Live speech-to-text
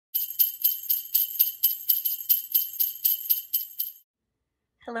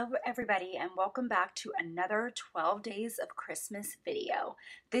Hello everybody and welcome back to another 12 days of Christmas video.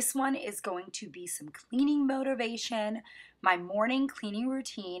 This one is going to be some cleaning motivation, my morning cleaning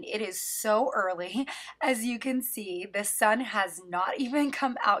routine. It is so early. As you can see, the sun has not even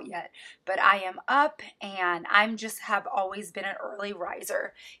come out yet, but I am up and have always been an early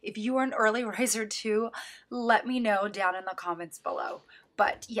riser. If you are an early riser too, let me know down in the comments below.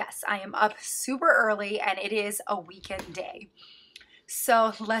 But yes, I am up super early and it is a weekend day.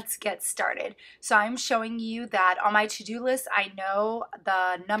 So let's get started. So I'm showing you that on my to-do list, I know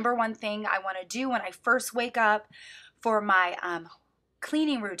the number one thing I want to do when I first wake up for my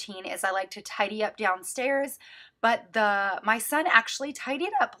cleaning routine is I like to tidy up downstairs. But my son actually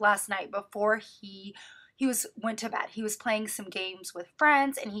tidied up last night before he went to bed. He was playing some games with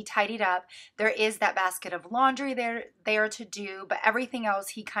friends and he tidied up. There is that basket of laundry there to do, but everything else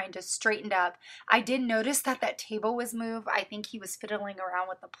he kind of straightened up. I did notice that table was moved. I think he was fiddling around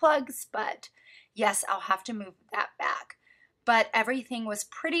with the plugs, but yes, I'll have to move that back. But everything was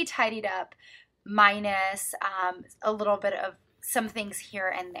pretty tidied up, minus a little bit of some things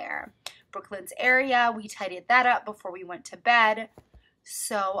here and there. Brooklyn's area, we tidied that up before we went to bed.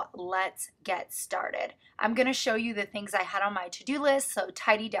 So let's get started. I'm going to show you the things I had on my to-do list. So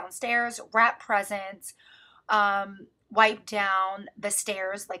tidy downstairs, wrap presents, wipe down the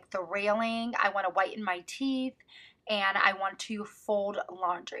stairs, like the railing. I want to whiten my teeth and I want to fold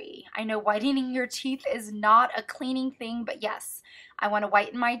laundry. I know whitening your teeth is not a cleaning thing, but yes, I want to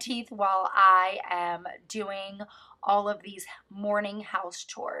whiten my teeth while I am doing all of these morning house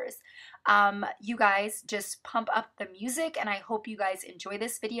chores. You guys just pump up the music and I hope you guys enjoy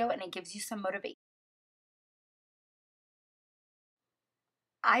this video and it gives you some motivation.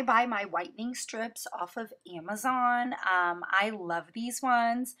 I buy my whitening strips off of Amazon. I love these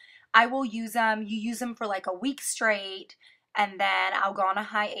ones. I will use them. You use them for like a week straight and then I'll go on a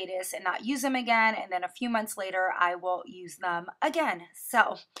hiatus and not use them again. And then a few months later, I will use them again.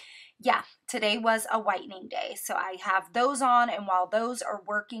 So yeah, today was a whitening day. So I have those on, and while those are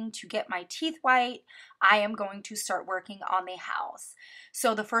working to get my teeth white, I am going to start working on the house.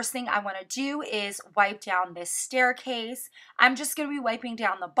 So the first thing I want to do is wipe down this staircase. I'm just going to be wiping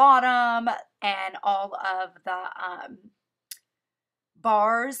down the bottom and all of the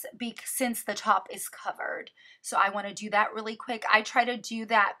bars since the top is covered. So I want to do that really quick. I try to do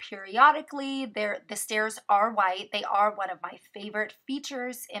that periodically. The stairs are white. They are one of my favorite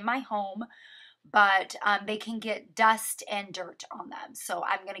features in my home, but they can get dust and dirt on them. So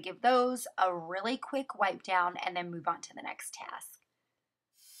I'm going to give those a really quick wipe down and then move on to the next task.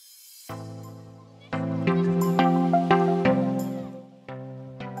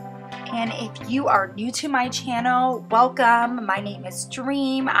 And if you are new to my channel, welcome. My name is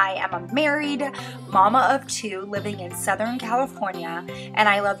Dream. I am a married mama of two living in Southern California, and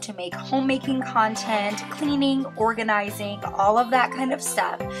I love to make homemaking content, cleaning, organizing, all of that kind of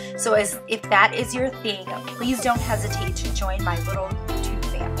stuff. So if that is your thing, please don't hesitate to join my little YouTube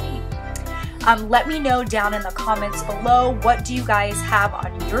family. Let me know down in the comments below, what do you guys have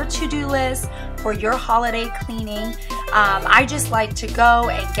on your to-do list for your holiday cleaning? I just like to go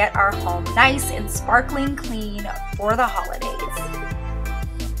and get our home nice and sparkling clean for the holidays.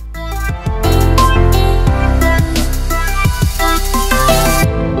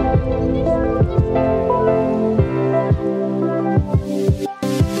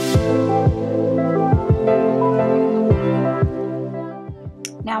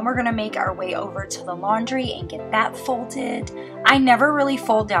 Now we're gonna make our way over to the laundry and get that folded. I never really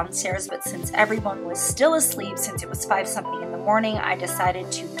fold downstairs, but since everyone was still asleep, since it was 5-something in the morning, I decided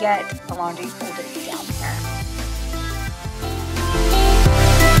to get the laundry folded down here.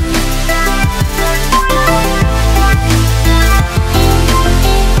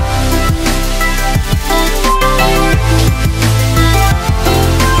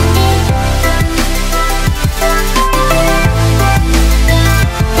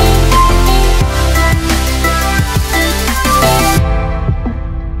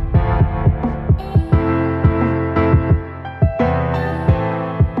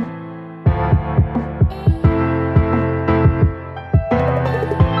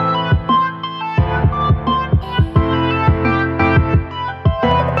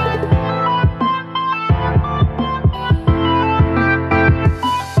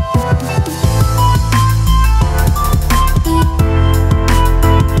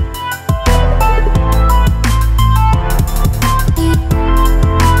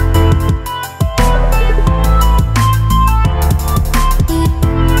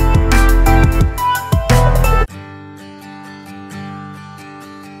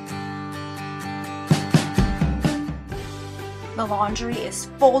 The laundry is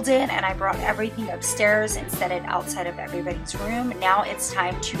folded and I brought everything upstairs and set it outside of everybody's room. Now it's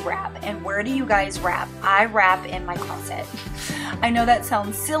time to wrap. And where do you guys wrap? I wrap in my closet. I know that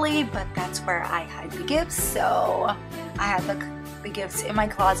sounds silly, but that's where I hide the gifts. So I have the gifts in my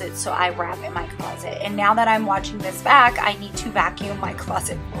closet, so I wrap in my closet. And now that I'm watching this back, I need to vacuum my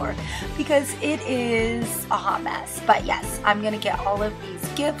closet floor because it is a hot mess. But yes, I'm gonna get all of these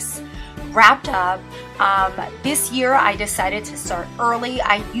gifts wrapped up. This year I decided to start early.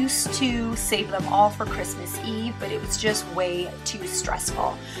 I used to save them all for Christmas Eve, but it was just way too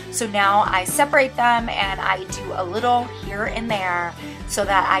stressful. So now I separate them and I do a little here and there so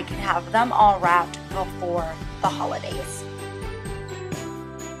that I can have them all wrapped before the holidays.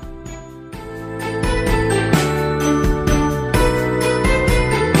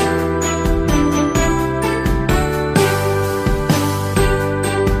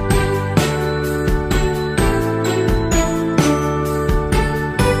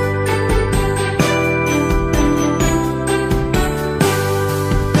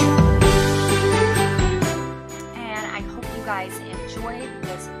 Enjoyed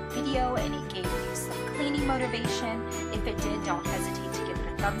this video and it gave you some cleaning motivation. If it did, don't hesitate to give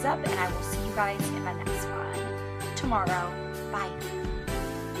it a thumbs up, and I will see you guys in the next one tomorrow. Bye.